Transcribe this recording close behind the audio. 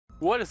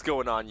What is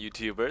going on,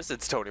 YouTubers?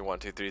 It's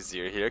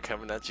Tony1230 here,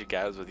 coming at you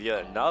guys with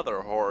yet another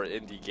horror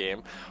indie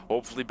game.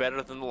 Hopefully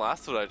better than the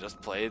last one I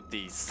just played,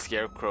 the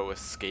Scarecrow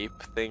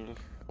Escape thing,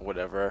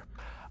 whatever.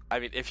 I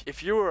mean,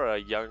 if you were a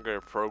younger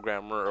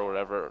programmer or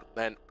whatever,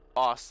 then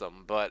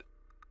awesome, but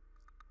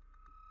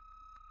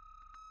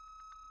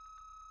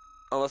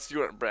unless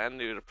you aren't brand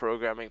new to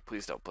programming,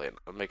 please don't play it.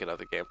 Make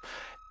another game.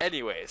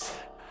 Anyways,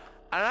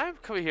 and I'm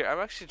coming here, I'm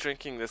actually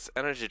drinking this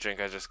energy drink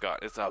I just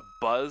got. It's a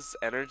Buzz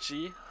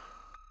Energy.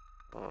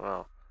 I don't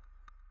know.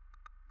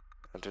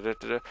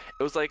 It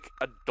was like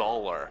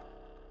 $1,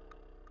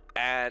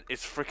 and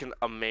it's freaking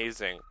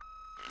amazing.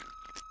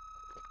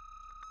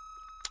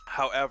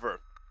 However,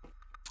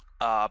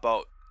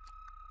 about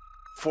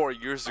 4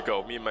 years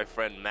ago, me and my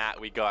friend Matt,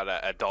 we got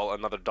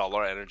another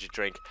dollar energy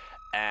drink,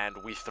 and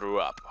we threw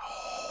up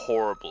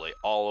horribly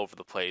all over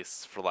the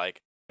place for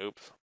like,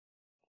 oops,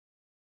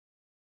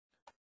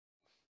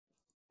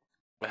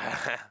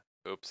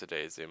 oops a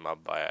daisy, my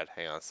bad.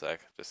 Hang on a sec,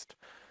 just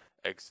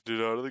exited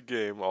out of the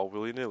game all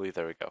willy nilly.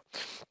 There we go.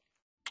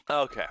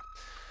 Okay.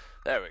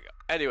 There we go.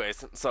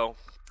 Anyways, so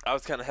I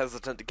was kind of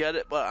hesitant to get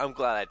it, but I'm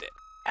glad I did.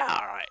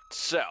 Alright,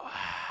 so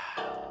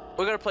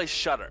we're gonna play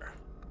Shudder.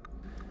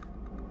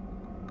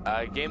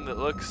 A game that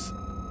looks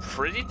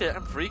pretty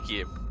damn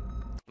freaky.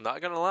 I'm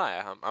not gonna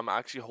lie, I'm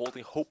actually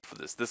holding hope for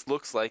this. This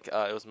looks like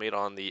it was made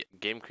on the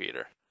Game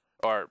Creator.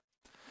 Or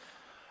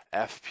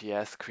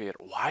FPS Creator.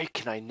 Why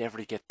can I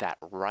never get that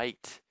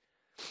right?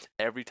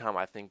 Every time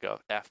I think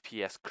of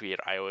FPS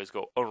Creator, I always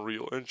go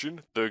Unreal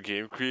Engine, the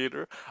Game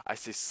Creator. I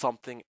say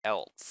something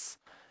else.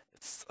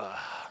 It's,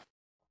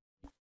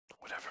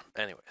 whatever.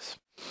 Anyways.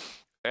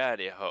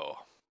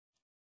 Anyhow.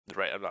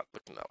 Right, I'm not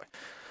looking that way.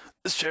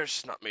 This chair's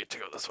just not made to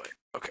go this way.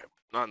 Okay.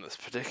 On this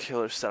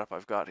particular setup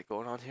I've got it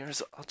going on here,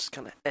 so I'll just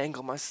kind of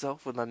angle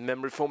myself with my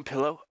memory foam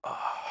pillow.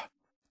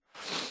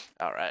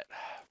 Alright.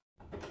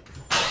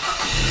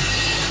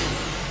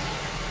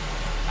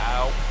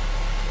 Ow.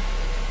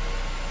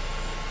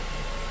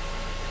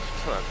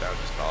 Turn that down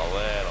just a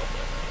little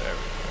bit. There we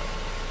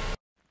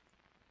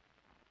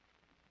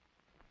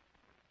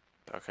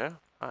go. Okay.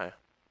 Hi.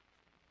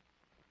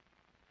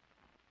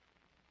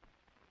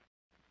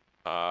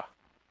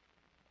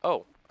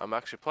 Oh, I'm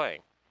actually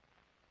playing.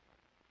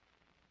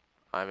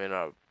 I'm in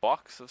a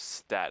box of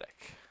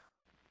static.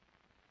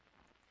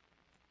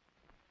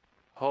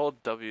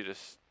 Hold W to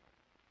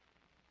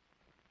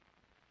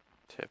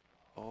tip.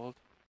 Hold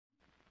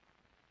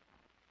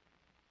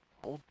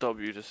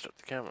W to start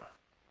the camera.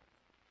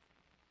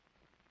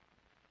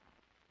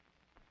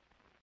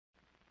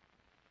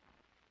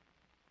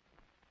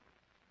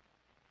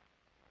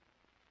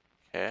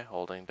 Okay,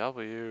 holding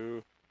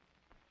W.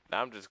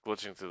 Now I'm just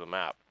glitching through the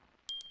map.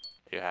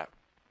 You have.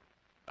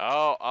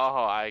 Oh,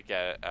 I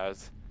get it. I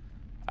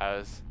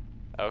was,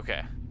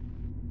 okay.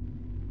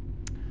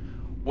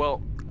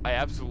 Well, I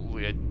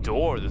absolutely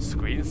adore the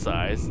screen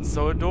size. It's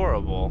so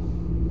adorable.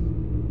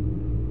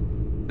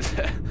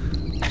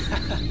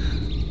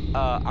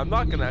 I'm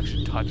not gonna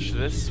actually touch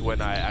this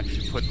when I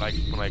actually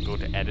when I go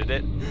to edit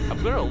it.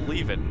 I'm gonna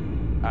leave it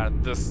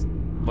at this,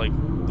 like,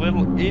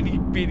 little itty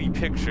bitty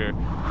picture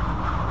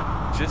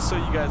just so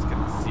you guys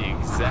can see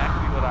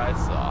exactly what I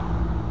saw.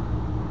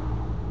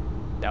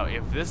 Now,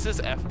 if this is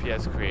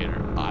FPS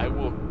Creator, I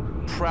will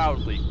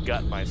proudly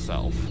gut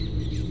myself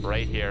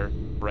right here,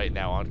 right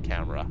now on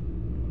camera.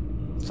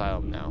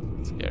 Silent now.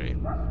 Scary.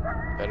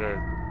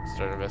 Better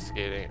start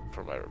investigating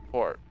for my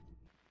report.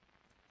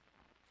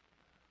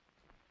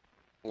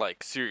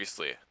 Like,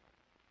 seriously.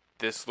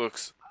 This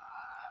looks...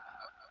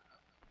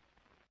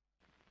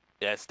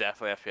 Yeah, it's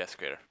definitely FPS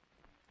Creator.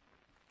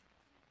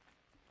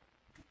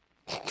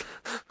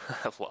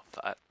 I love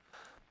that.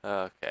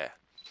 Okay.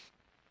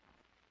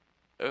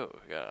 Oh,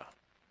 we got a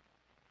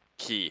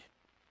key.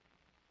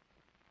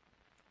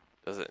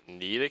 Does it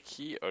need a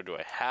key, or do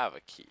I have a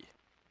key?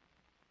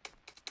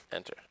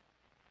 Enter.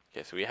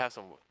 Okay, so we have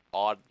some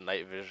odd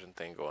night vision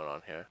thing going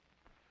on here.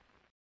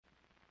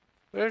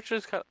 We're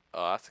just kind of...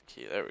 Oh, that's a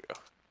key. There we go.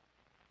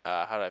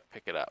 How do I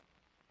pick it up?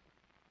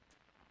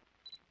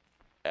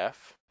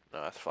 F?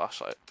 No, that's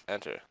flashlight.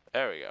 Enter.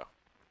 There we go.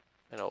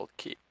 An old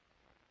key.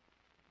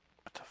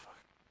 What the fuck?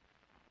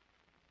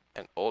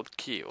 An old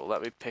key will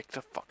let me pick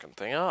the fucking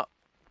thing up.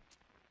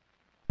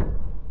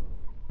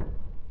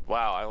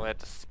 Wow, I only had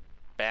to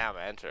spam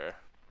enter.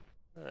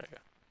 There we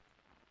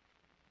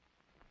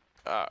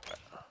go. Alright.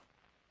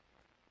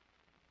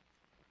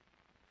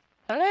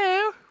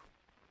 Hello?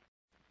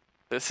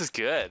 This is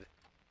good.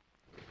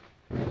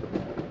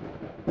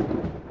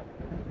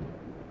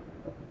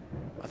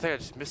 I think I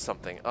just missed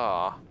something.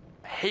 Aw.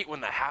 I hate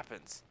when that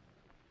happens.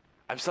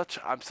 I'm such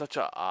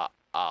a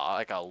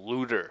like a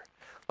looter.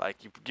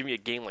 Like, you give me a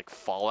game like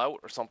Fallout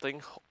or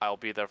something, I'll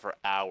be there for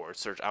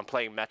hours. I'm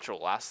playing Metro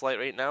Last Light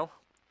right now.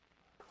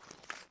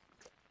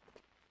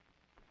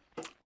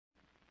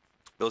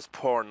 Those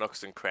poor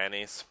nooks and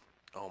crannies.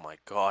 Oh my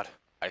god.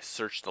 I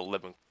searched the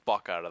living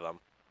fuck out of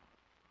them.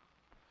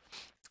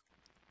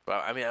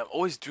 But I mean, I'm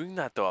always doing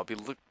that though. I'll be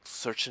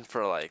searching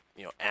for, like,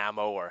 you know,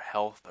 ammo or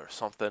health or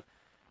something.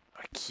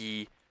 A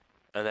key.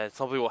 And then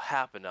something will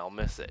happen and I'll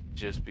miss it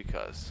just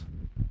because.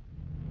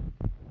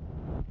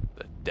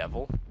 The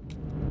devil.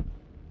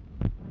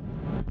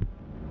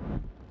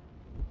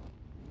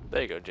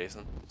 There you go,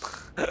 Jason.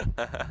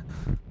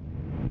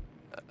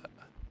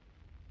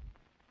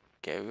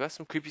 Okay, we got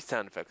some creepy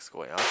sound effects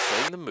going on.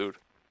 Setting the mood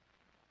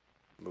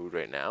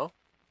right now.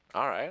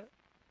 Alright.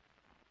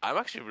 I'm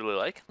actually really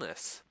liking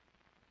this.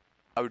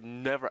 I would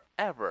never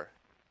ever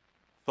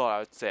thought I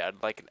would say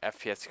I'd like an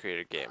FPS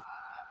creator game.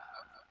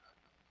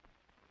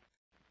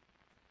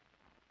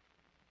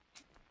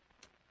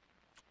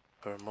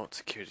 A remote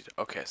security.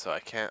 Okay, so I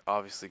can't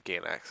obviously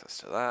gain access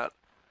to that.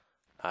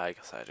 I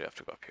guess I do have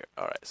to go up here.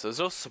 Alright, so there's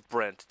no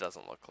sprint,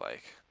 doesn't look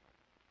like.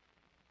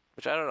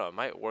 Which I don't know, it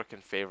might work in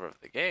favor of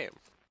the game.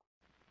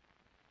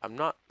 I'm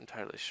not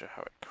entirely sure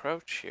how I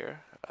crouch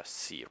here.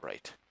 C,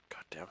 right.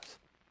 God damn it.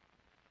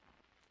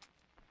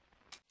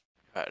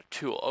 A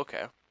tool,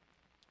 okay.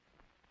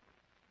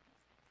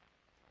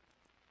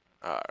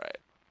 Alright.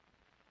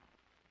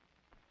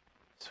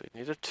 So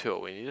we need a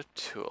tool,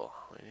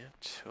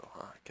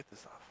 huh? Get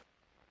this off.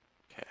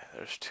 Okay,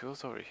 there's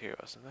tools over here,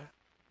 wasn't there?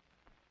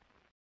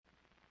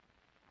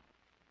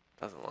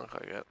 Doesn't look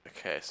like it.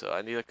 Okay, so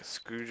I need like a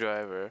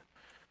screwdriver.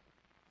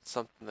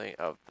 Something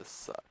of the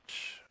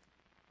such.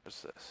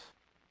 What's this?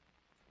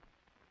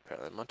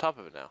 Apparently I'm on top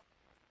of it now.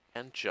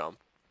 And jump.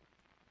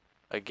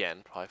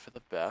 Again, probably for the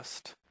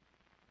best.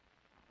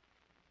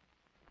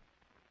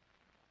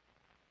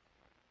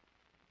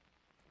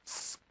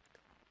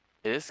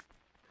 It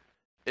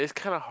is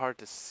kind of hard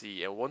to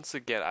see, and once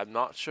again, I'm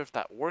not sure if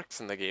that works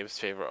in the game's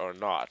favor or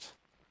not.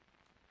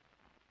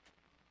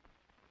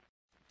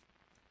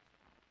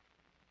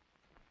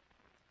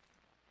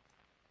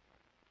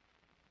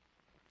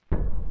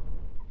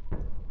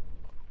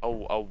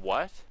 Oh, a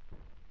what?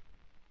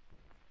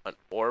 An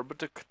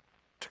orbiter?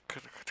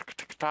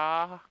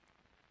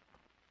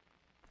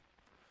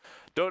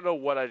 Don't know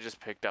what I just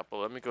picked up, but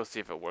let me go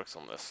see if it works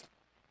on this.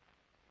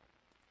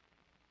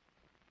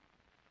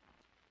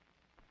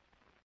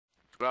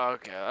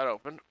 Okay, that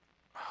opened.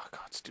 Oh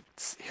god, stupid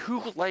C.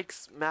 Who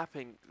likes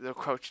mapping the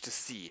crouch to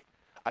C?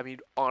 I mean,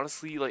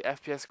 honestly, like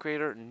FPS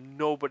creator,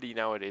 nobody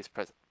nowadays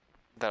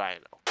that I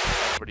know.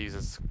 Everybody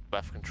uses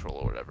left control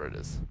or whatever it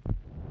is.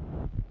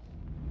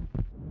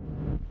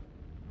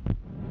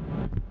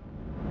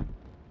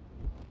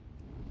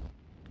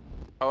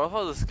 I love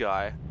how this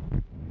guy.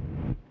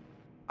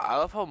 I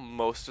love how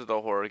most of the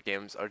horror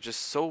games are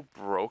just so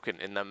broken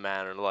in that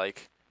manner.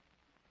 Like,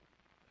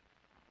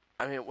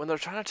 I mean, when they're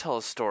trying to tell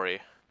a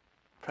story,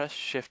 press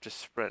shift to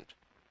sprint.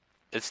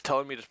 It's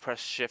telling me to press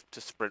shift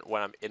to sprint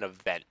when I'm in a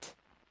vent.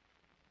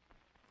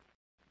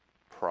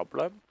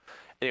 Problem?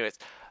 Anyways,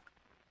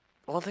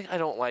 one thing I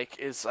don't like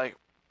is like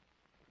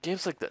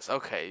games like this.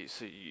 Okay,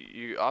 so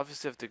you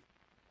obviously have to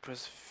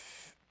press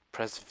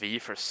V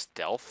for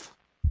stealth.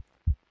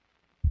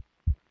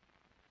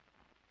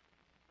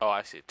 Oh,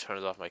 I see. It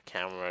turns off my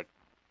camera.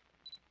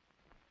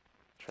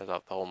 Turns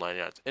off the whole 9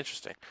 yards.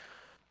 Interesting.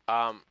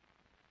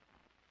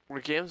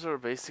 Where games are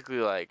basically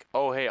like,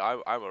 oh hey,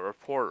 I'm a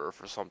reporter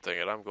for something,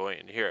 and I'm going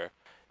in here,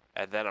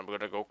 and then I'm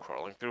gonna go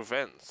crawling through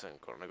vents and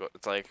gonna go.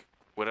 It's like,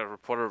 would a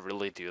reporter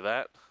really do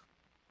that?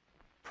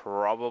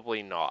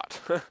 Probably not.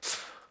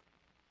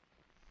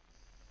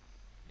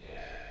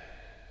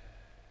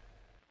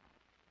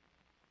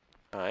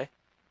 Hi.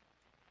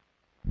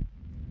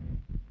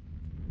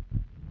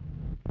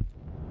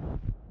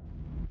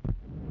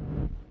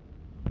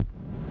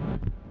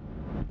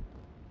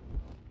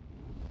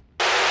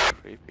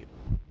 Creepy.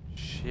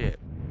 Shit.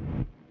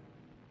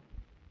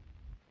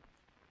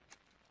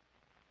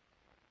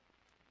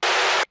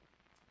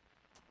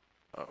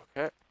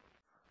 Okay.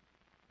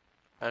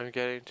 I'm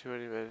getting too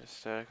many minutes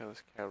static on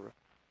this camera.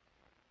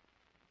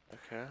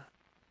 Okay.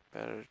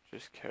 Better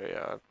just carry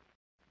on.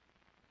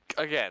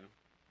 Again,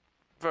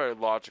 very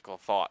logical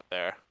thought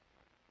there.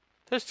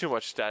 There's too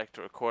much static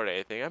to record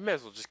anything. I may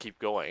as well just keep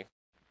going.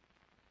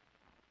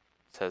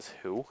 Says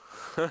who?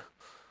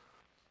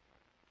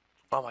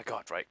 Oh my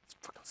god, right. It's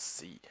fucking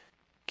C.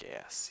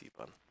 Gas C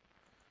button.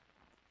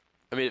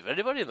 I mean, if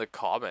anybody in the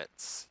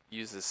comments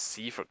uses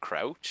C for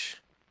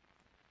crouch,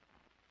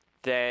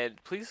 then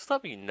please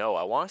let me know.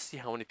 I want to see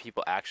how many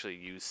people actually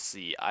use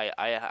C. I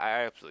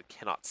absolutely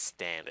cannot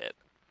stand it.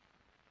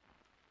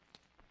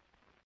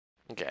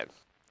 Again,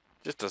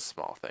 just a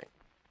small thing.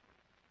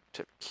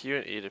 Tip Q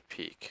and E to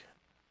peek.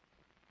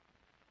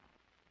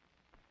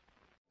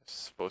 It's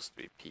supposed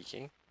to be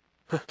peeking.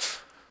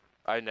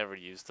 I never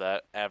used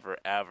that ever,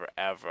 ever,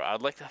 ever.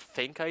 I'd like to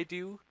think I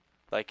do,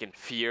 like in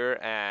Fear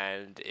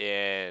and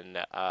in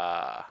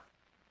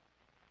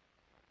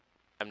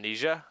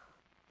Amnesia,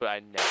 but I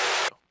never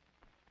do.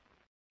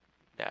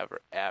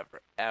 Never,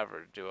 ever,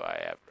 ever do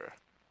I ever.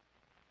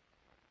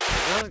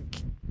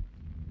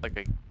 Like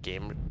a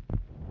game.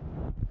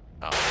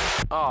 Oh.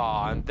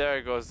 Oh, and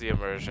there goes the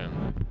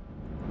immersion.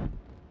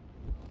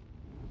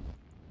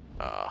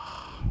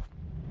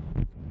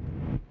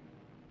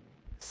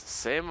 It's the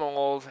same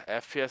old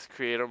FPS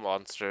creator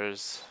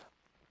monsters.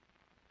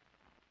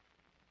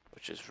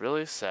 which is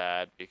really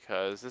sad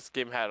because this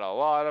game had a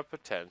lot of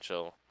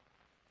potential.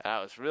 And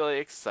I was really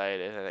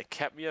excited, and it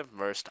kept me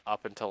immersed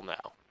up until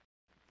now.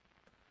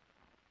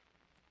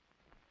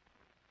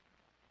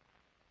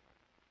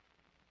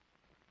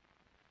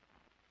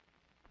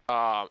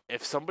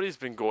 If somebody's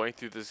been going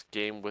through this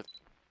game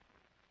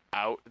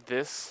without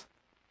this,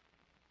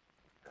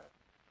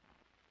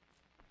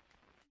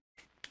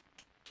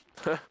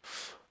 I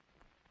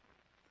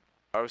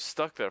was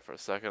stuck there for a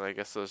second. I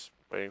guess I was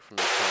waiting for me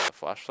to turn on the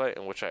flashlight,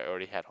 in which I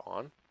already had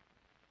on.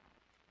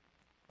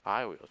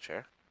 Hi,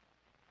 wheelchair.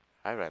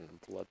 Hi, random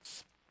blood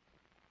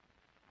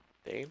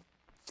stain?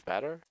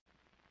 Spatter?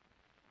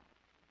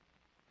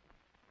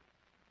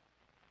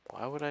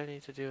 Why would I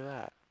need to do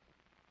that?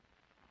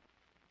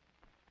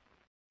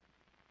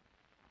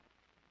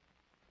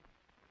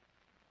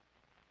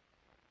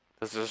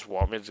 Does it just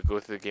want me to go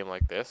through the game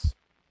like this?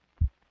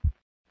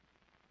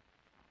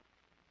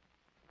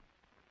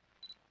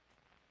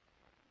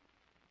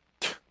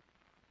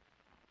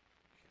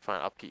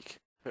 Fine, I'll peek.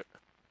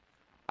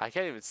 I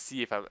can't even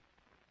see if I'm...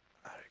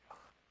 There we go.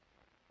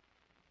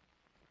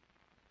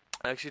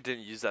 I actually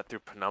didn't use that through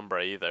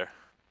Penumbra either.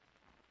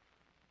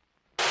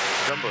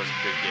 Penumbra was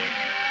a good game.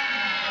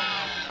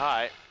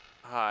 Hi.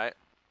 Hi.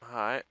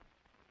 Hi.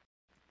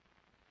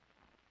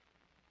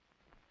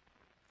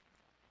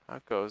 How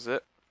goes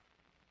it?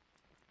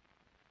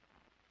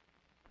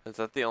 Is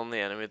that the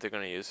only enemy they're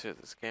going to use here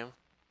this game?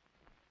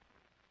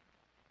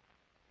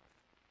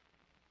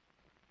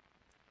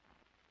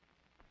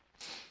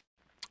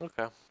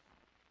 Okay.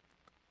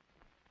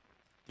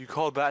 You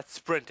call that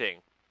sprinting?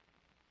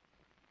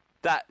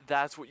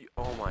 That's what you...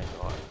 Oh my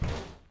god.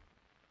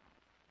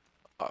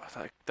 Oh,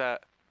 like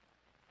that...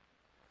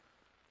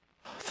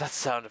 That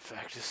sound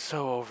effect is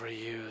so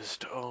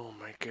overused. Oh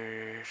my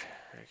god.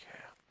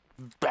 Okay.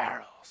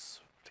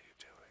 Barrels. What are you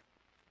doing?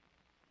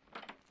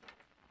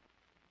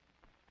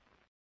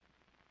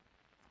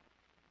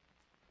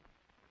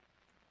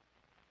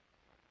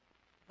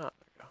 Oh, there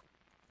we go.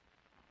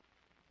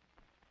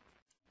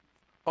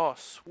 Oh,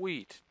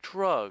 sweet.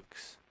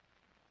 Drugs.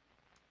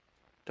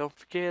 Don't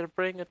forget to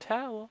bring a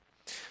towel.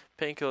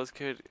 Painkillers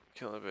could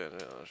kill a bit.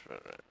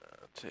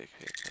 Take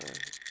painkillers.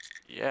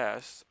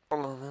 Yes.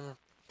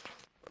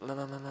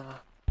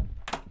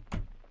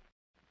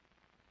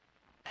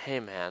 Hey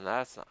man,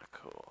 that's not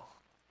cool.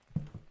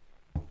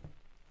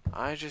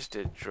 I just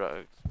did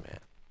drugs, man.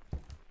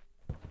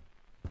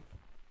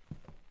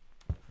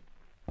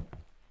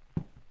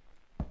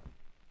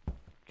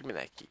 Give me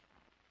that key.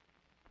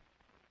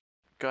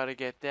 Gotta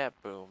get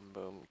that boom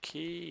boom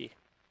key.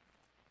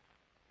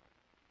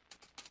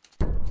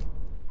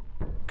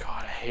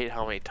 God, I hate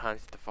how many times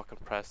you have to fucking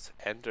press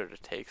enter to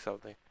take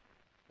something.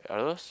 Are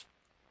those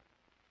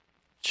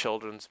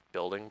children's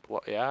building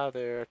blocks? Yeah,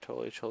 they're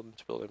totally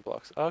children's building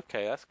blocks.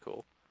 Okay, that's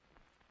cool.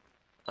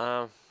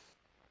 Okay,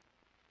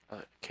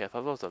 I thought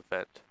that was a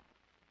vent.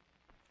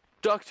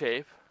 Duct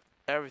tape.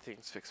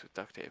 Everything's fixed with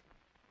duct tape.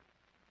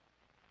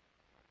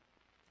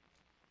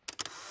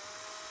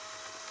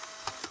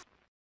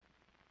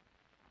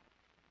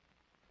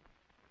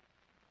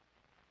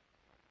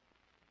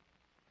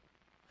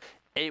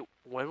 A,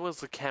 when was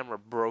the camera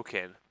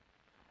broken?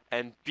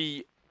 And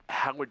B,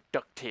 how would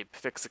duct tape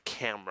fix a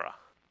camera?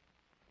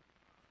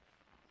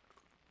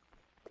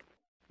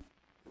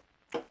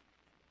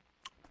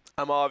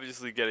 I'm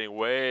obviously getting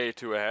way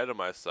too ahead of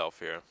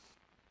myself here.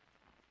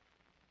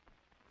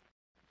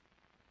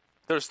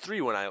 There's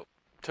 3 when I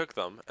took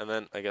them, and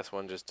then I guess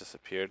one just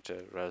disappeared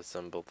to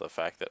resemble the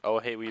fact that, oh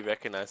hey, we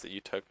recognize that you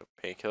took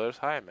painkillers.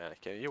 Hi,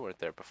 mannequin, you weren't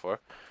there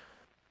before.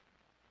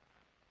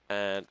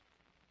 And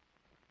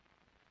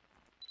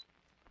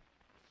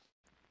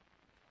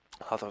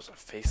I thought there was a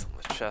face on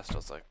the chest. I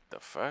was like, the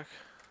fuck?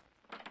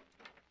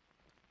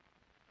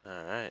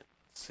 Alright, let's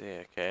see,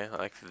 okay.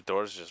 Like the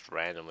doors just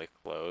randomly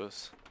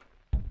close.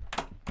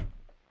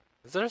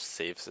 Is there a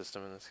save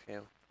system in this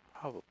game?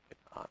 Probably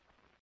not.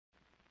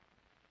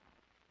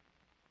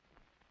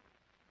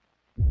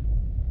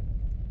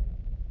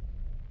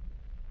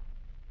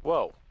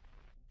 Whoa.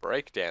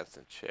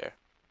 Breakdancing chair.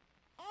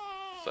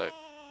 It's like...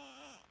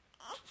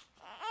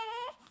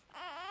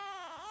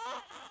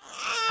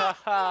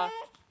 Haha.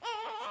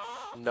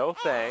 No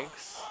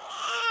thanks.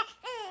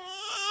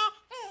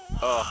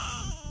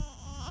 Ugh.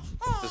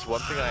 There's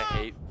one thing I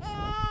hate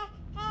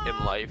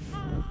in life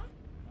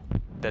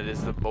that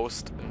is the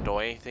most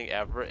annoying thing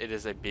ever. It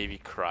is a baby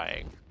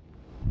crying.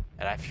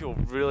 And I feel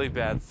really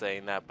bad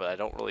saying that, but I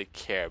don't really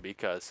care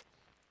because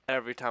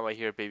every time I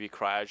hear a baby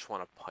cry, I just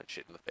want to punch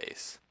it in the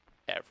face.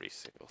 Every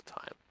single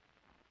time.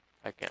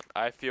 Again,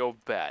 I feel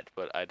bad,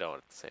 but I don't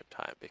at the same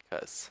time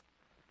because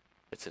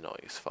it's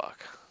annoying as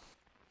fuck.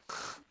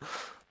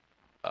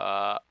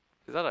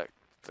 Is that a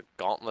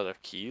gauntlet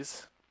of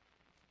keys?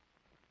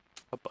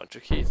 A bunch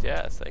of keys?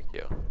 Yes, thank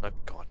you. A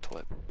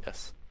gauntlet,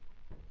 yes.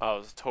 Oh, it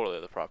was totally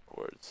the proper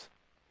words.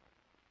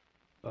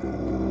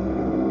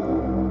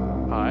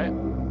 Hi.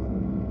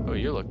 Oh,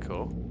 you look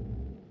cool.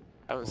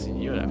 I haven't seen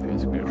you in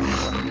FPS Creator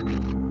before.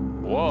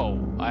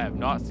 Whoa, I have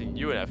not seen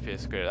you in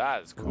FPS Creator.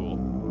 That is cool.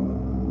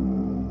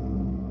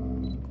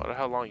 I wonder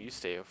how long you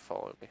stay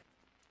following me.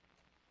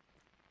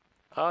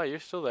 Oh, you're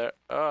still there.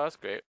 Oh, that's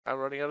great. I'm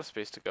running out of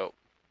space to go.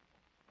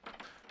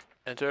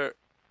 Enter.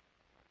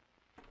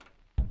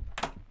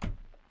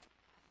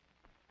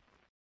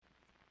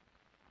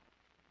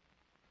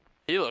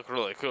 He looked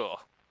really cool.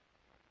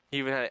 He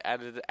even had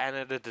added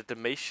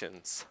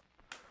animations.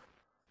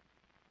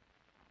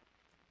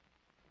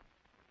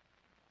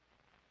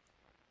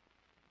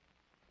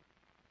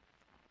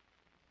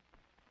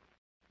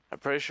 I'm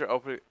pretty sure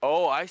opening.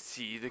 Oh, I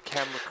see. The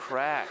camera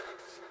cracked.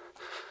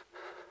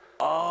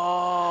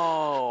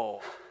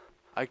 Oh,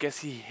 I guess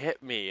he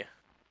hit me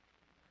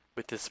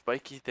with the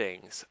spiky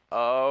things.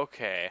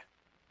 Okay,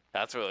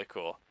 that's really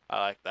cool.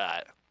 I like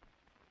that.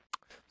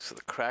 So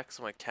the cracks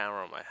in my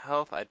camera on my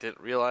health, I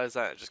didn't realize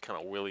that. I just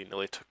kind of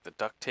willy-nilly took the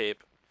duct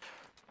tape.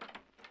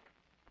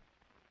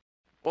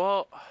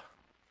 Well,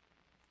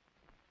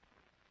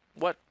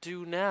 what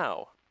do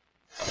now?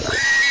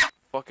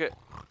 Fuck it.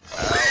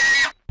 Ow.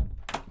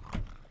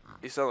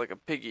 You sound like a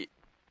piggy.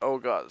 Oh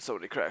god, so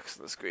many cracks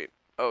in the screen.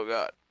 Oh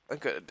god, I'm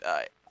gonna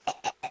die.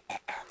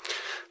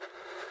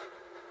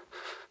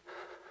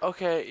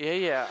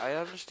 Okay, yeah, I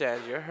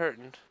understand. You're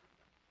hurting.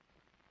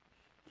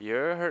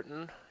 You're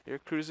hurting. You're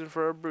cruising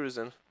for a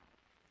bruising.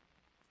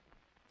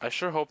 I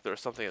sure hope there's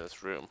something in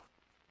this room.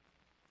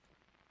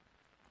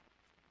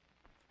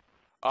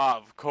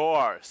 Of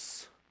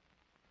course.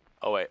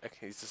 Oh wait, I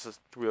can use this as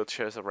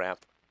wheelchair as a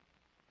ramp.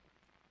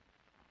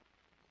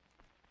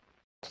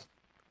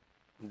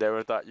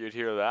 Never thought you'd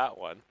hear that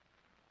one.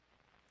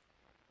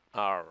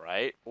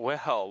 Alright,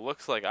 well,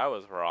 looks like I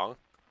was wrong.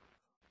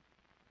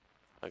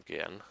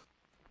 Again.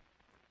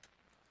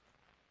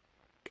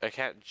 I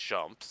can't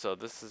jump, so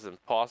this is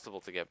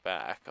impossible to get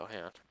back. Oh,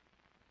 hang on.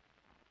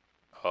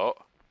 Oh.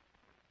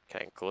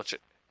 Can I glitch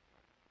it?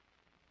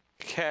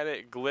 Can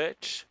it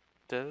glitch?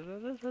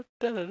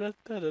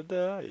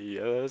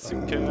 Yes,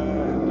 you can.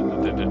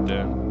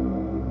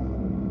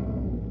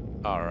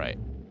 Alright.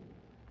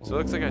 So it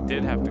looks like I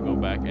did have to go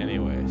back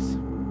anyways.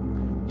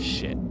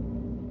 Shit.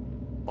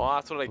 Well,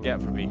 that's what I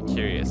get for being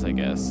curious, I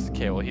guess.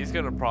 Okay, well, he's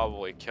gonna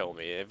probably kill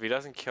me. If he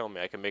doesn't kill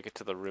me, I can make it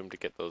to the room to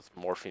get those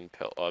morphine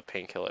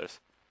painkillers.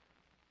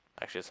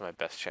 Actually, it's my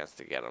best chance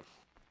to get him.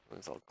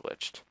 It's all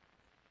glitched.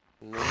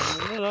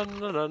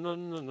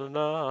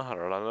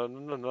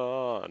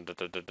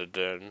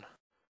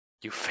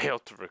 You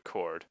failed to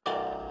record.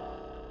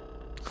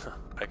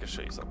 I can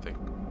show you something.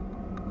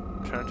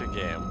 Turn to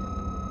game.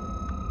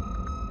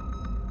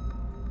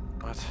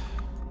 What?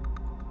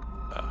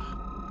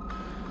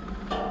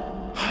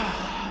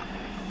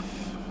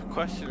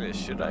 Question is,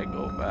 should I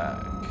go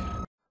back?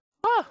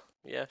 Ah!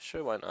 Yeah,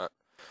 sure, why not?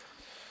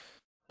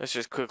 Let's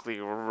just quickly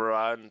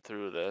run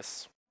through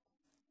this.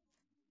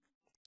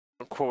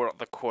 The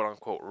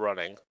quote-unquote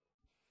running.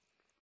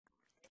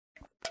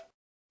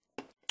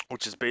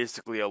 Which is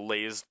basically a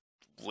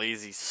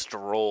lazy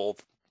stroll,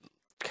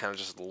 kind of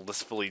just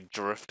blissfully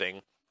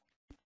drifting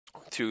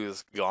to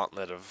this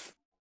gauntlet of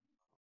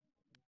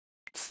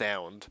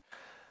sound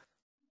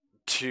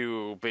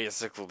to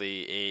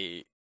basically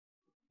a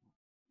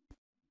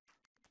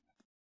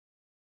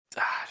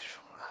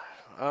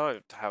I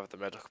don't have the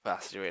mental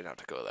capacity right now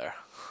to go there.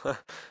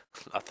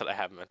 Not that I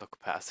have mental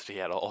capacity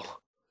at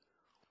all.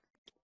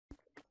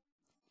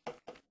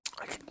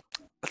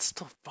 That's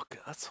still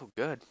fucking. That's so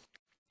good.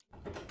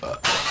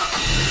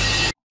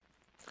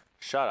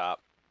 Shut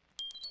up.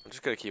 I'm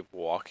just gonna keep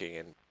walking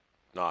and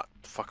not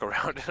fuck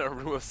around in a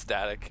room of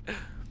static.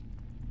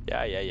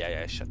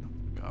 Yeah. Shut the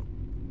fuck up.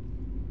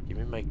 Give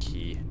me my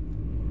key.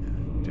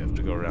 Do you have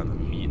to go around the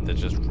meat that's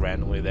just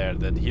randomly there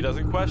that he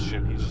doesn't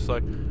question? He's just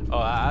like,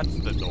 oh, that's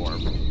the norm.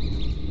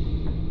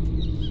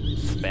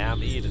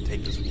 Spam E to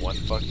take this one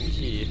fucking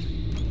key.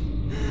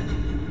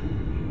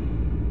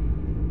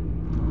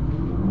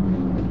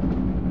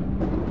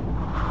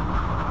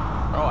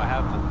 Oh, I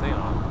have the thing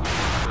on.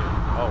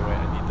 Oh, wait,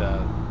 I need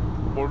that.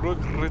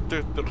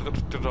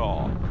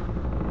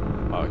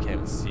 Oh, I can't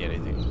even see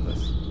anything with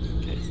this.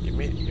 Okay, give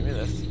me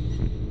this.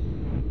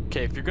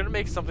 Okay, if you're gonna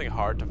make something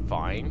hard to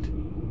find,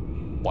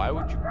 why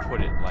would you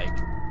put it, like,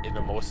 in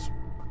the most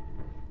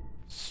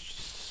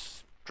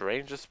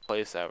strangest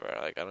place ever?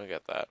 Like, I don't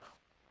get that.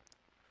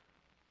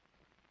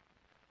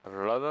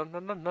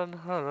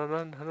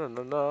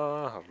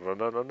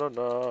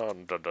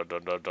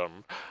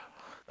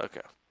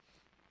 Okay.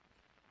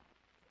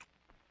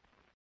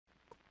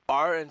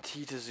 R and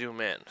T to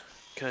zoom in.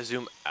 Can I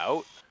zoom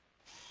out?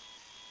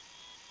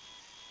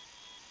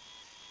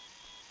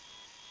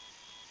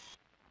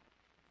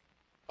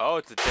 Oh,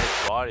 it's a dead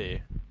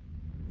body.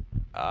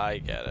 I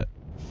get it.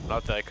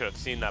 Not that I could have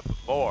seen that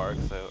before,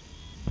 cause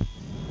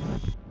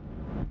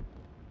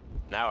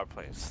now we're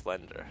playing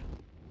Slender.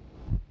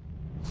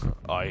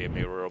 I am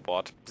a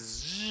robot.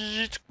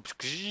 So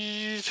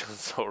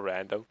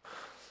random.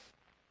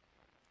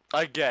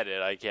 I get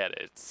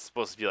it. It's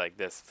supposed to be like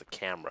this, the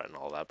camera and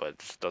all that, but it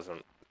just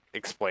doesn't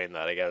explain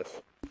that, I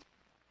guess.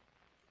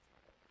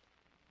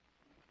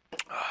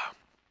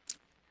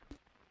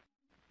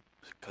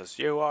 Because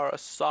you are a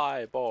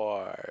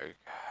cyborg.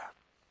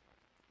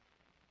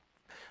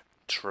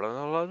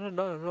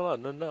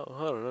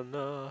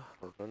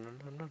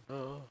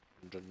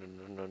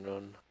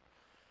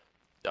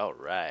 All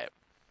right.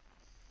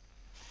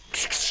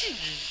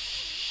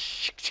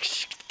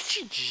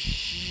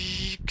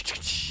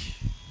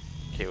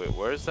 Okay, wait,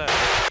 where's that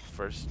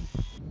first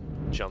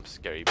jump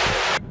scary bit?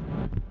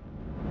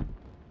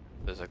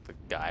 There's like the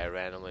guy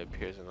randomly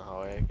appears in the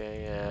hallway.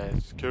 Okay, yeah,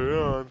 just carry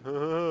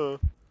on.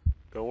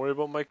 Don't worry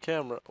about my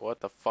camera.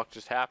 What the fuck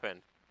just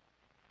happened?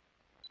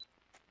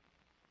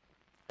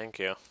 Thank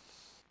you.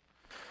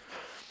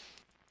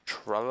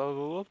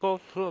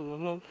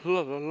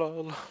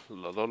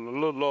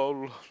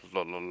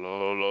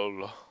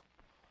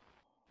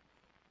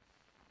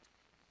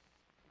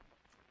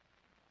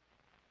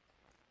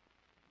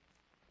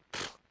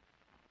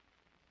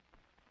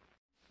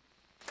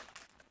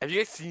 Have you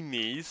guys seen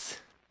these?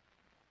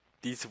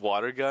 These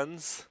water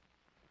guns?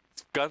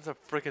 These guns are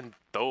freaking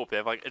dope. They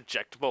have like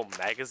ejectable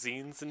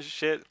magazines and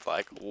shit. It's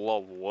like,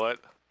 lol, what?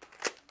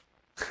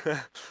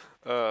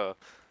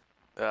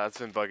 It's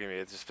been bugging me.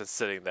 It's just been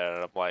sitting there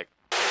and I'm like,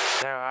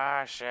 so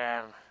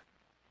awesome.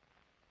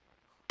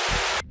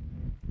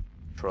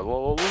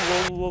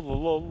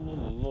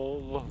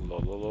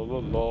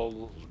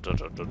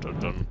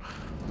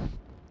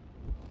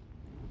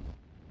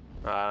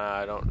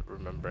 I don't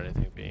remember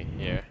anything being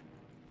here.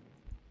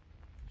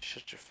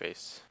 Shut your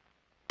face.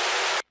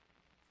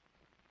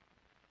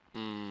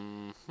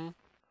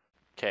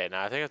 Okay,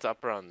 now I think it's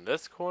up around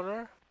this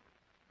corner.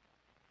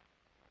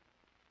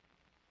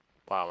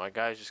 Wow, my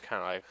guy's just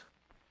kind of like...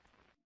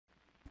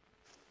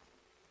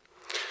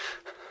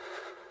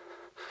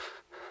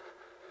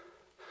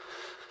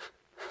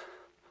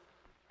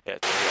 Yeah,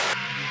 it's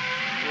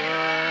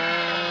wow.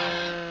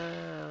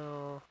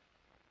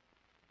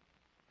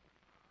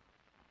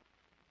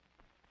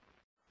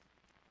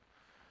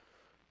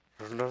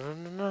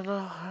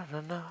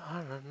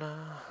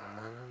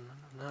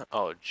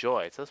 Oh,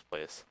 joy, it's this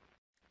place.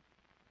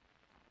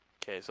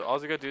 Okay, so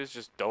all you gotta do is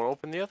just don't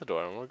open the other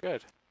door and we're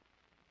good.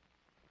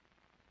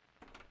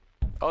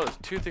 Oh, there's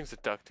two things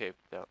of duct tape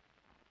down.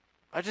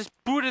 I just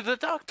booted the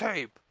duct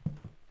tape!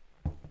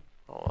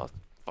 Oh, that's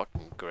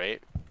fucking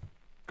great.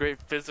 Great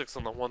physics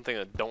on the one thing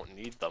that don't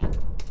need them.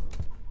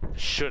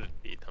 Shouldn't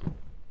need them.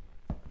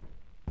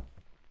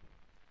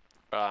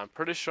 I'm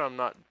pretty sure I'm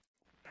not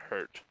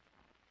hurt.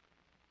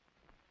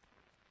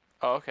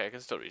 Oh, okay, I can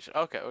still reach it.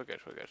 Okay, we're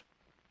good, we're good.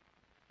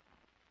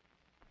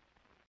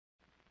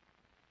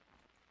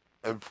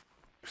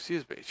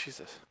 Excuse me,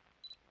 Jesus.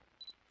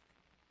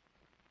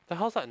 The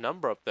hell's that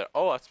number up there?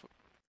 Oh, that's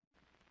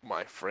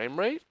my frame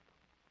rate?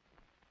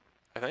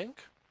 I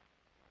think?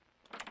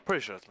 Pretty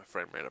sure that's my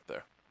frame rate up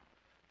there.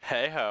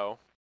 Hey ho.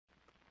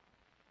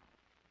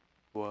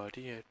 What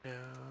do you know?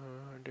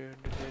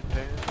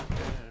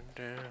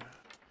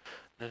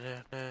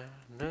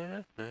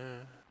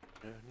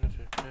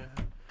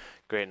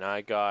 Great, now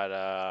I got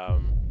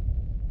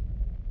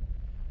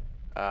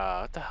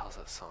what the hell's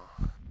that song?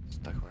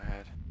 Stuck in my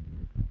head.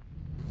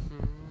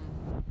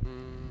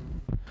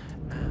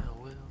 I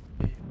will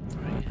be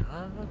free.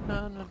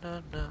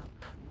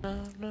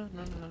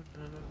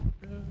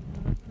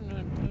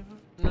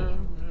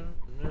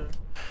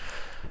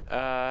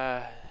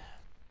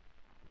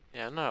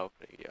 Yeah, I'm not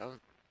opening it.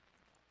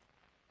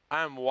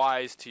 I'm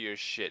wise to your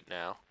shit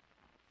now.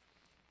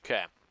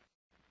 Okay.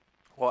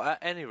 Well, at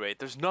any rate,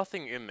 there's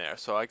nothing in there,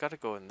 so I gotta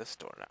go in this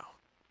door now.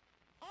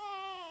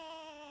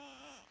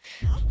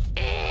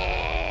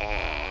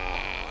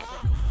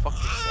 Fuck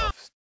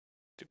yourself,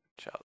 stupid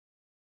child.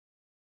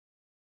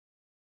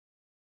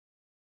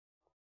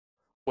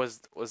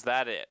 Was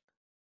that it?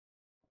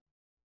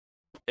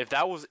 If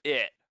that was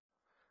it,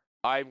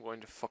 I'm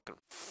going to fucking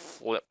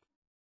flip.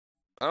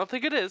 I don't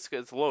think it is,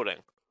 because it's loading.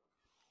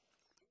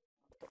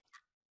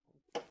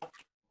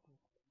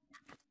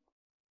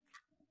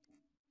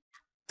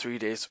 Three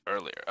days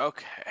earlier.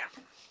 Okay.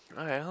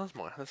 Alright, that's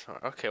more. That's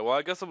more. Okay, well,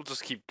 I guess we'll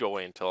just keep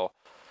going until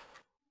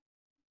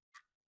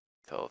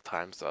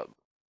time's up.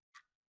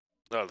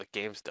 Oh, the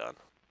game's done.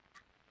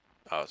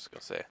 I was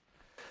gonna say.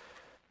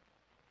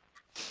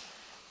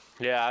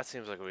 Yeah, that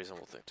seems like a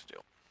reasonable thing to do.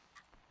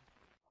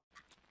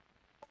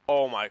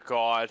 Oh my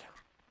god.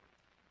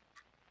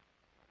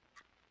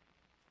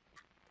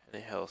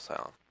 Penny Hill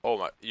Asylum. Oh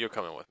my, you're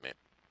coming with me.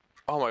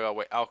 Oh my god,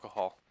 wait,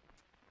 alcohol.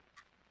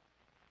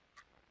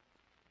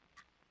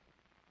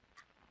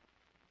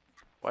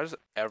 Why does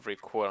every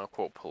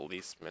quote-unquote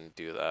policeman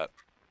do that?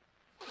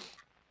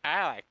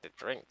 I like to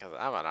drink because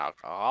I'm an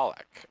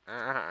alcoholic.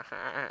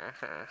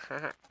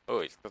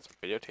 Oh, he's got some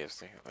videotapes.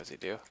 What does he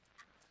do?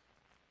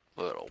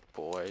 Little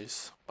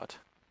boys. What?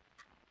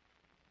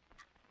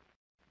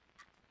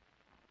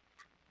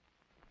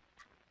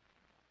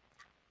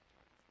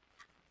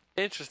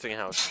 Interesting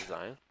how it's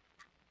designed.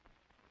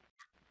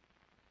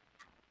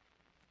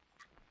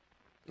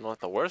 Not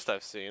the worst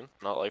I've seen.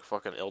 Not like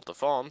fucking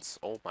Ildefonse.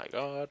 Oh my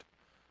god.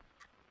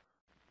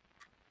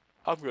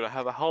 I'm gonna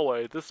have a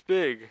hallway this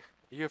big.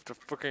 You have to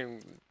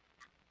fucking...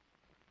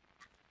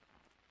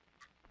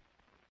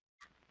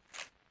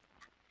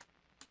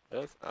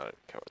 This? I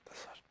don't care what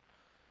this is.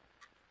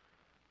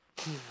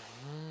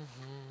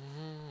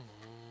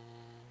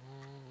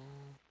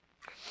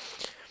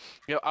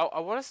 You know, I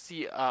want to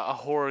see a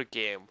horror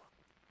game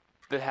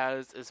that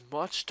has as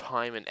much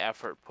time and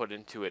effort put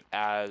into it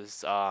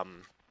as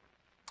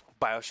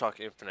BioShock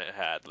Infinite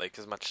had, like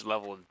as much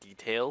level of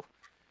detail.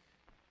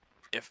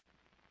 If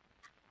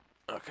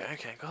okay, I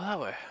can't go that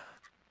way.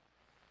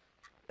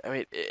 I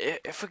mean,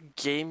 if a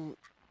game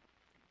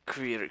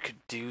creator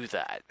could do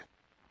that,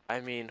 I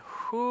mean,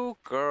 who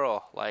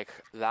girl, like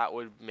that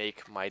would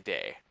make my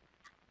day.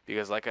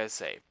 Because like I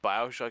say,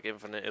 BioShock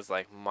Infinite is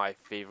like my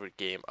favorite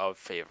game of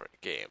favorite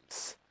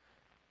games.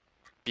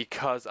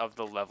 Because of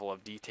the level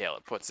of detail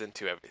it puts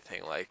into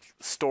everything, like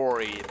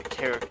story, the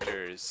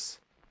characters,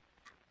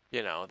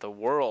 you know, the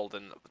world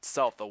in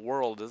itself. The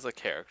world is a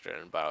character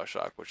in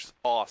BioShock, which is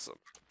awesome.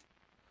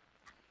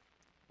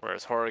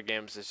 Whereas horror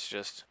games, it's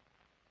just,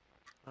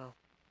 oh,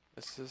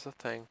 this is a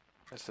thing,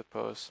 I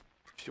suppose,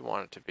 if you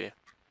want it to be.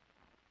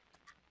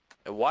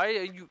 And why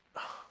are you...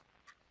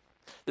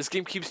 This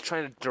game keeps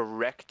trying to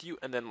direct you,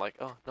 and then like,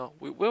 oh, no,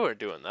 we weren't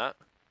doing that.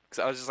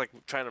 Because I was just like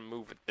trying to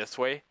move it this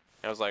way, and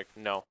I was like,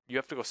 no, you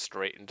have to go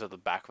straight into the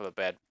back of the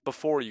bed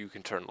before you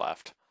can turn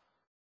left.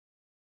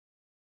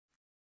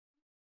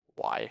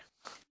 Why?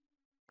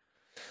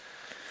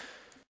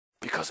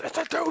 Because it's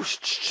a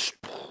ghost!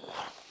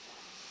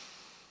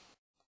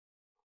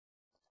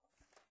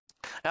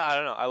 Yeah, I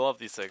don't know. I love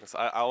these things.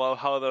 I love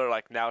how they're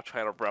like now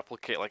trying to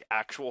replicate like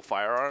actual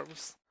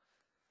firearms.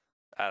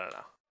 I don't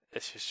know.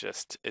 It's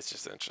just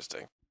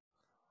interesting.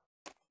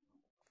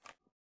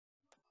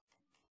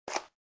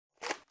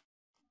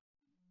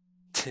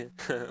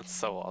 It's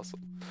so awesome.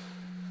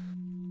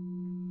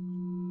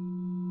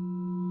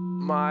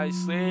 My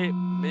sleep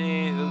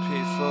means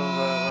peaceful,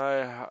 but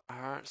my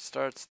heart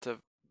starts to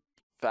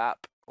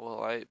vap.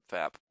 Well, I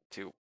vap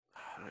too. I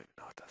don't even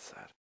know what that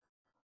said.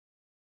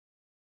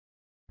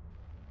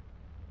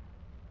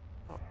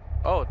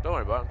 Oh, don't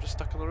worry about it. I'm just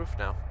stuck on the roof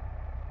now.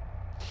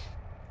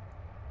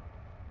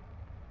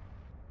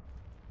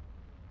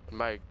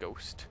 Am I a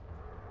ghost?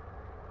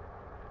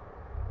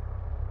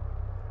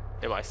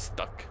 Am I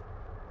stuck?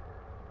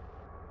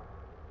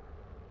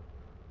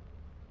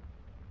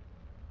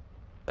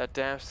 That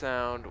damn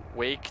sound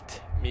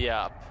waked me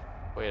up.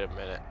 Wait a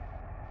minute.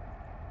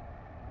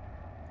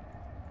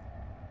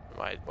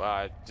 Well,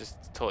 I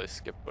just totally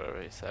skipped whatever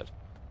he said.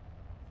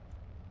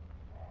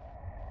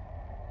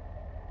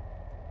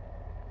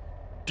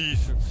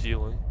 Decent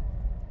ceiling.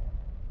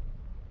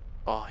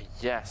 Oh,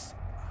 yes.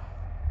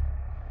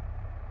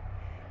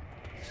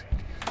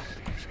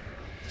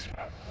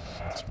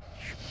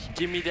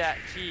 Give me that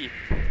key.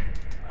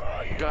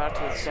 Got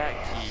to that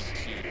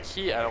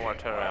key. I don't want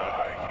to turn around.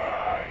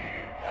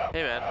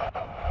 Hey, man.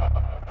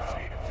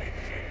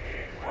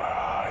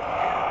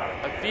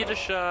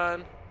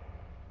 Wiedersehen.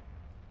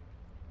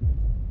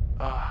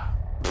 Ah,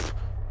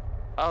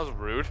 that was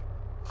rude.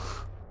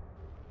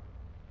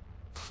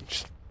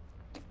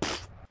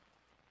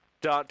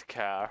 Don't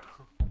care.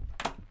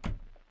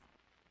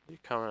 You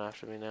coming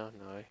after me now?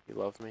 No, you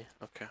love me?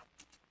 Okay.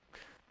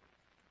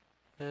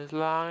 As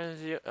long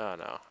as you... Oh,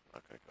 no. I'm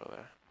not gonna go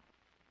there.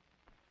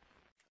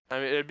 I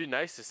mean, it'd be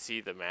nice to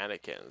see the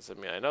mannequins. I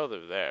mean, I know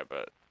they're there,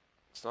 but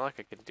it's not like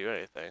I can do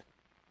anything.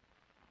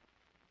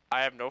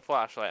 I have no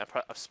flashlight.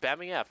 I'm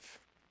spamming F.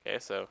 Okay,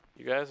 so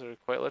you guys are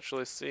quite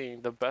literally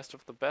seeing the best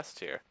of the best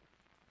here.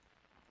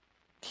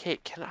 Okay,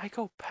 can I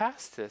go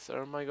past this,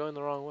 or am I going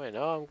the wrong way?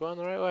 No, I'm going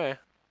the right way.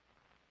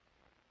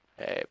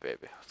 Hey,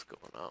 baby, what's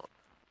going on?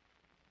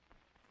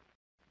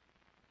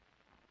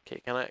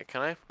 Okay,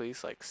 can I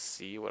please like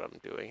see what I'm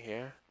doing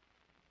here?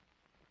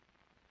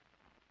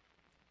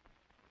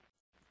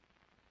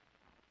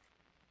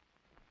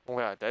 Oh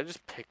my god, did I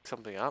just pick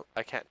something up?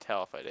 I can't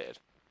tell if I did.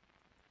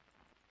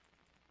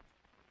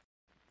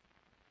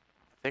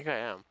 I think I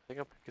am. I think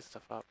I'm picking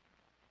stuff up.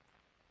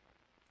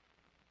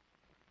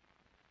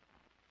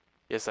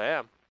 Yes, I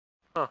am.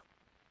 Huh.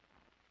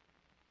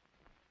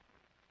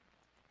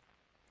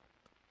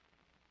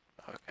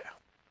 Okay.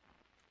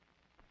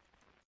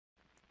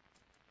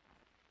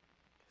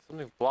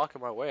 Something's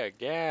blocking my way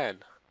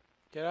again.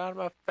 Get out of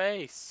my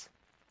face.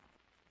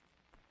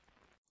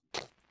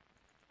 Can't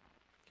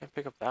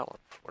pick up that one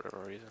for whatever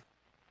reason.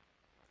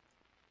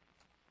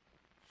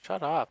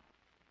 Shut up.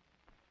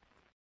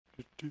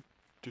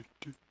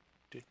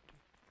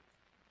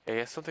 I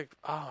guess something.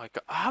 Oh my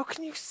god. How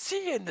can you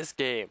see in this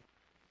game?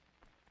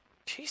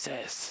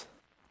 Jesus.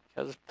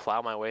 I'll just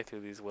plow my way through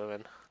these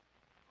women.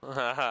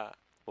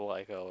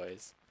 Like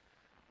always.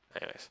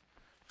 Anyways.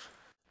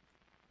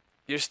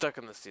 You're stuck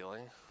in the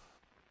ceiling.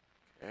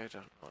 Okay, I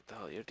don't know what the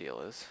hell your deal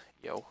is.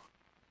 Yo.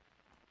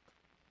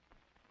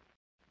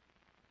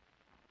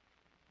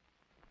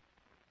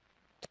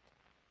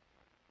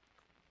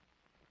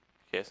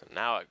 Okay, so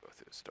now I go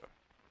through the store.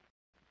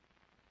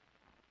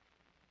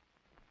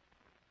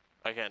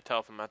 I can't tell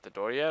if I'm at the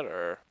door yet,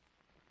 or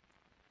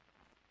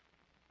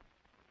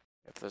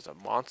if there's a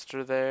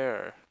monster there,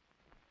 or...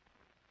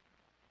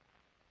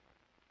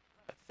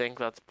 I think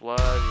that's blood,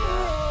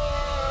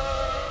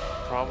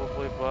 yeah.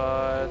 Probably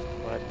blood.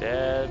 Am I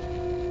dead?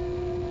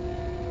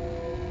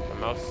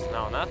 mouse is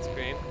now on that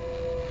screen.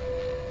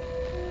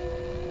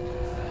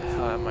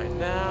 How am I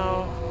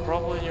now?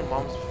 Probably in your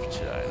mom's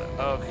vagina.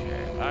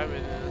 Okay, I'm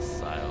in an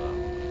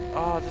asylum.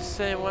 Oh, the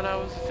same one I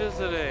was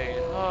visiting.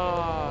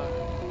 Oh.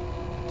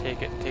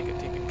 Take it, kill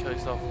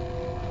yourself.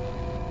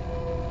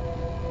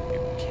 You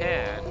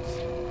can't.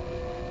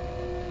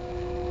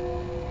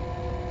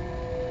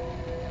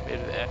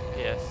 Maybe the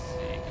FPS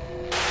seek.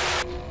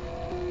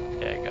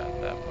 Yeah, I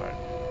got that part.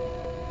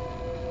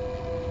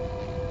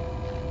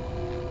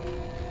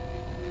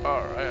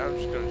 Alright, I'm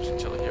just gonna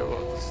chill here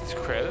while this is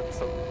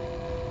credits. I'm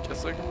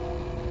guessing.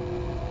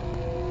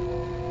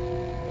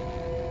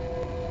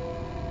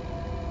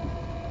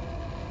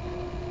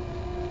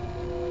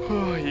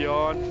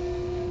 Yawn.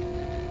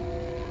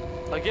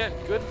 Again,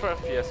 good for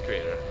FPS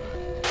creator.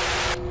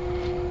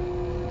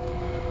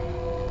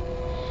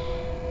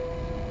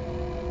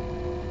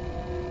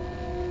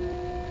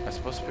 I'm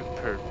supposed to be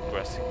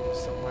progressing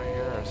somewhere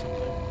here or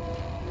something.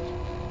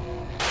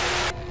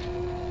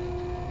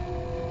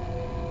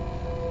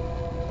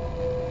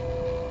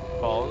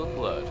 Follow the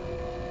blood.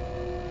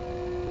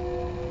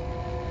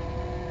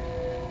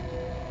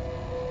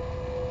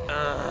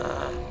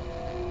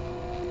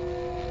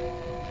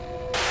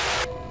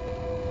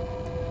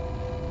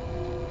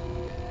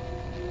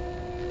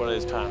 One of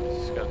these times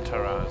he's gonna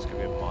turn around, it's gonna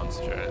be a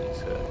monster, and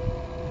he's gonna...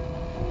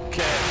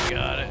 Okay,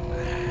 got it.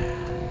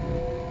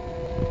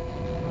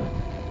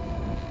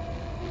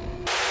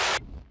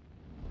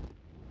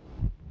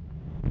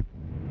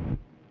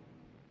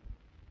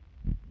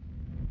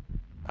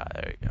 Ah,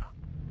 there you go.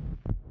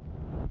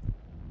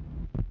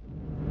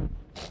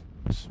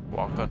 Just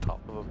walk on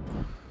top of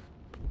him.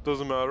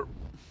 Doesn't matter.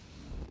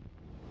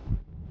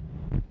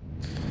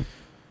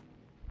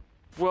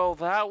 Well,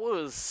 that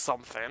was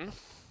something.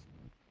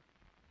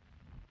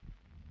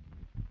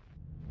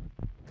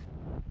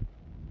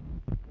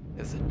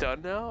 Is it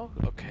done now?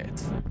 Okay,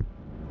 it's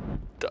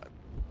done.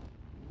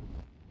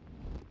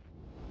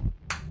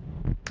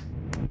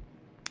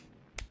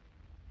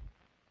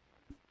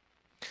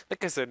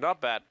 Like I said, not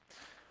bad.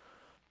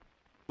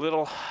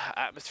 Little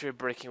atmosphere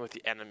breaking with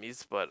the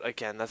enemies, but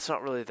again, that's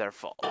not really their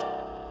fault.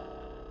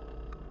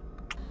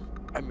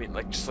 I mean,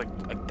 like, just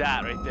like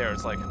that right there,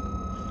 it's like,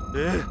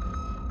 eh.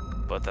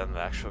 But then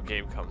the actual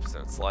game comes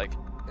and it's like,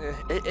 eh.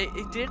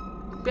 It did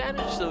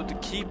manage though to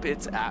keep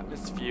its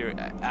atmosphere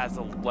as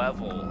a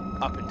level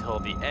up until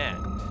the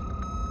end.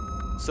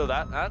 So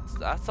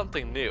that's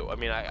something new. I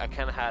mean, I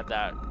kind of had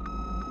that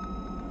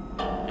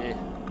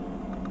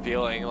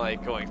feeling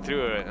like going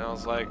through it, and I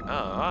was like, oh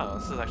wow,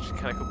 this is actually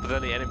kind of cool. But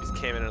then the enemies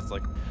came in and it's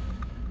like,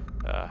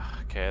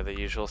 okay, the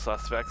usual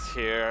suspects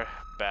here,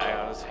 bag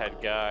on his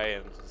head guy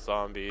and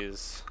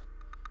zombies.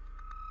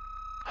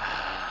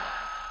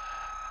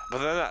 But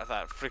then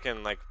that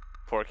freaking like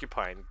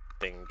porcupine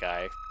thing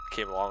guy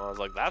came along and I was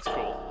like, that's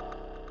cool.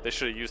 They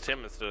should have used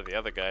him instead of the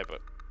other guy,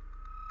 but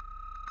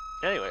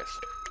anyways.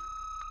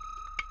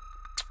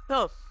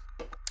 No,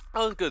 that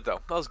was good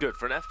though. That was good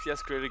for an FPS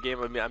created game.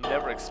 I mean, I'm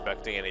never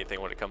expecting anything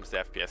when it comes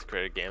to FPS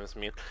created games. I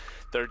mean,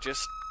 they're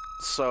just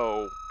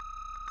so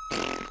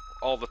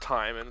all the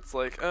time, and it's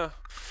like,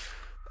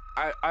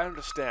 I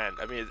understand.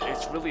 I mean,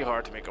 it's really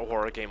hard to make a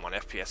horror game on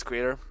FPS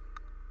creator.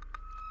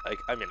 Like,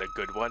 I mean, a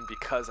good one,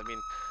 because I mean,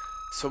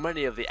 so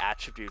many of the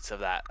attributes of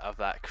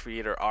that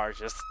creator are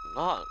just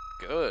not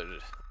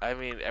good. I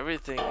mean,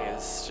 everything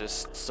is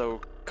just so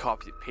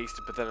copy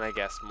pasted, but then I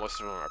guess most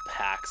of them are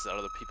packs that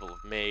other people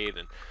have made,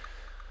 and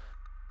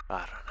I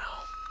don't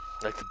know.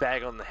 Like the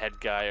bag on the head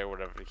guy or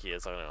whatever he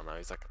is, I don't know.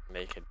 He's like a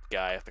naked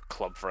guy with a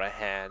club for a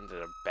hand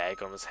and a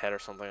bag on his head or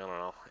something. I don't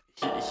know.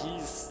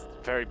 He's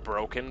very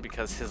broken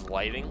because his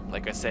lighting,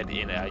 like I said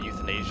in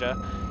Euthanasia,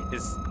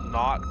 is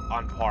not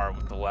on par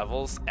with the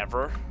levels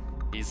ever.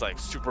 He's like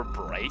super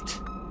bright.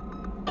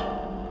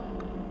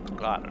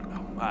 I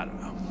don't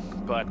know.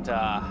 But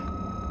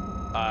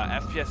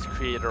FPS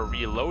Creator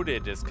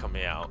Reloaded is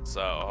coming out,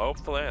 so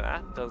hopefully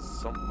that does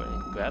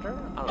something better.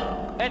 I don't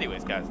know.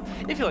 Anyways, guys,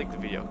 if you liked the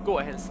video, go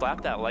ahead and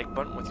slap that like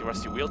button with your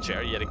rusty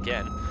wheelchair yet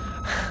again.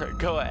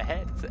 Go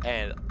ahead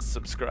and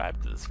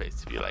subscribe to this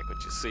face if you like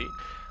what you see.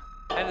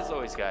 And as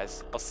always,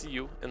 guys, I'll see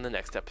you in the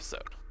next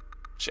episode.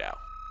 Ciao.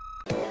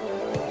 Do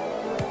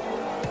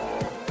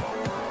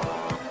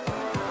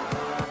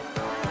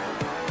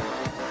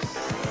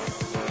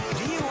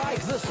you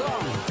like the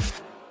song?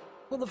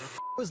 What the f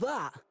was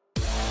that?